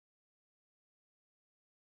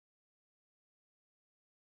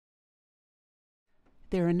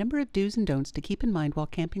There are a number of do's and don'ts to keep in mind while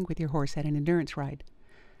camping with your horse at an endurance ride.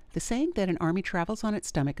 The saying that an army travels on its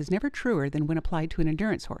stomach is never truer than when applied to an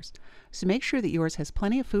endurance horse, so make sure that yours has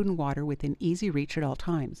plenty of food and water within easy reach at all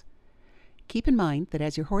times. Keep in mind that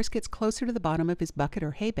as your horse gets closer to the bottom of his bucket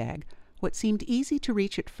or hay bag, what seemed easy to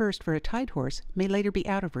reach at first for a tied horse may later be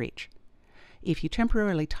out of reach. If you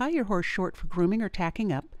temporarily tie your horse short for grooming or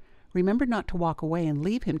tacking up, remember not to walk away and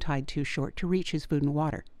leave him tied too short to reach his food and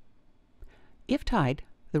water. If tied,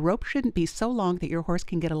 the rope shouldn't be so long that your horse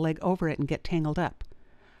can get a leg over it and get tangled up.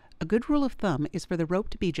 A good rule of thumb is for the rope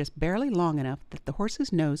to be just barely long enough that the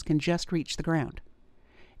horse's nose can just reach the ground.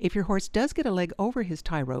 If your horse does get a leg over his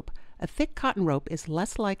tie rope, a thick cotton rope is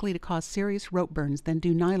less likely to cause serious rope burns than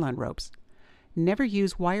do nylon ropes. Never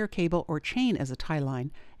use wire cable or chain as a tie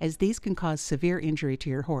line, as these can cause severe injury to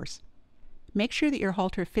your horse. Make sure that your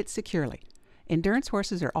halter fits securely. Endurance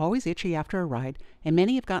horses are always itchy after a ride, and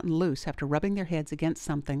many have gotten loose after rubbing their heads against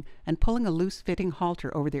something and pulling a loose-fitting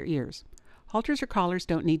halter over their ears. Halters or collars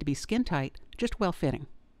don't need to be skin-tight, just well-fitting.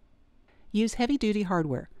 Use heavy-duty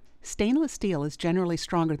hardware. Stainless steel is generally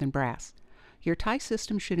stronger than brass. Your tie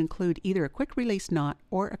system should include either a quick-release knot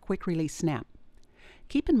or a quick-release snap.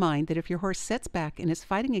 Keep in mind that if your horse sets back and is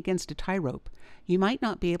fighting against a tie rope, you might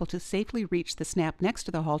not be able to safely reach the snap next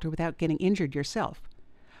to the halter without getting injured yourself.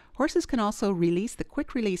 Horses can also release the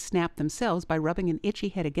quick-release snap themselves by rubbing an itchy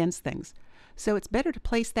head against things, so it's better to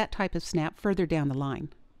place that type of snap further down the line.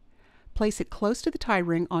 Place it close to the tie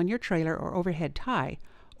ring on your trailer or overhead tie,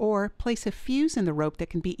 or place a fuse in the rope that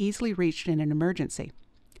can be easily reached in an emergency.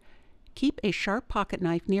 Keep a sharp pocket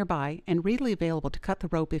knife nearby and readily available to cut the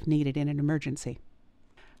rope if needed in an emergency.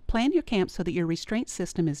 Plan your camp so that your restraint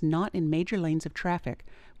system is not in major lanes of traffic,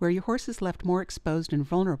 where your horse is left more exposed and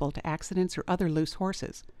vulnerable to accidents or other loose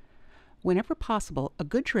horses. Whenever possible, a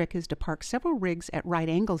good trick is to park several rigs at right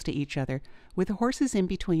angles to each other, with the horses in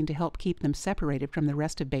between to help keep them separated from the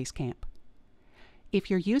rest of base camp. If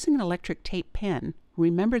you're using an electric tape pen,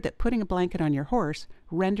 remember that putting a blanket on your horse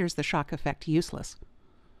renders the shock effect useless.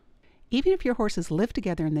 Even if your horses live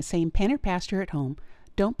together in the same pen or pasture at home,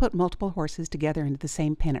 don't put multiple horses together into the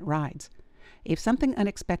same pen at rides. If something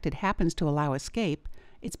unexpected happens to allow escape,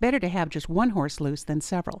 it's better to have just one horse loose than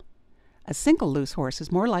several. A single loose horse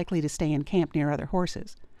is more likely to stay in camp near other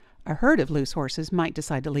horses. A herd of loose horses might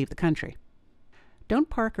decide to leave the country. Don't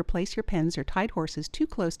park or place your pens or tied horses too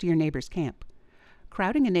close to your neighbor's camp.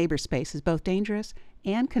 Crowding a neighbor's space is both dangerous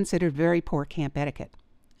and considered very poor camp etiquette.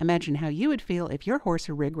 Imagine how you would feel if your horse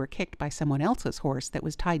or rig were kicked by someone else's horse that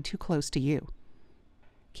was tied too close to you.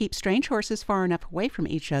 Keep strange horses far enough away from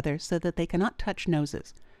each other so that they cannot touch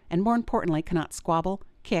noses, and more importantly, cannot squabble,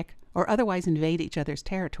 kick, or otherwise invade each other's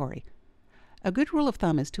territory. A good rule of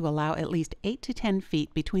thumb is to allow at least 8 to 10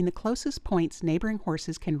 feet between the closest points neighboring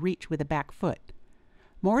horses can reach with a back foot.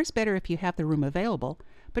 More is better if you have the room available,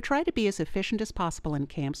 but try to be as efficient as possible in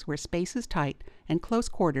camps where space is tight and close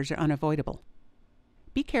quarters are unavoidable.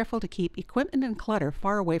 Be careful to keep equipment and clutter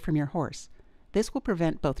far away from your horse. This will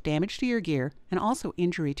prevent both damage to your gear and also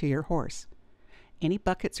injury to your horse. Any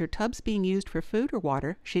buckets or tubs being used for food or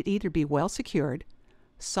water should either be well secured,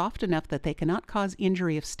 soft enough that they cannot cause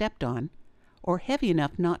injury if stepped on, or heavy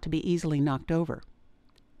enough not to be easily knocked over.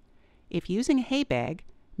 If using a hay bag,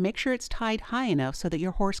 make sure it's tied high enough so that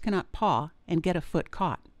your horse cannot paw and get a foot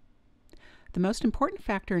caught. The most important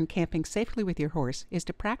factor in camping safely with your horse is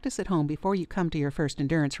to practice at home before you come to your first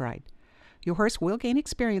endurance ride. Your horse will gain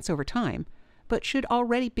experience over time, but should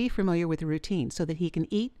already be familiar with the routine so that he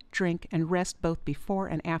can eat, drink, and rest both before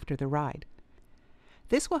and after the ride.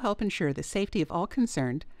 This will help ensure the safety of all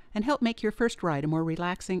concerned and help make your first ride a more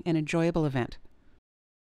relaxing and enjoyable event.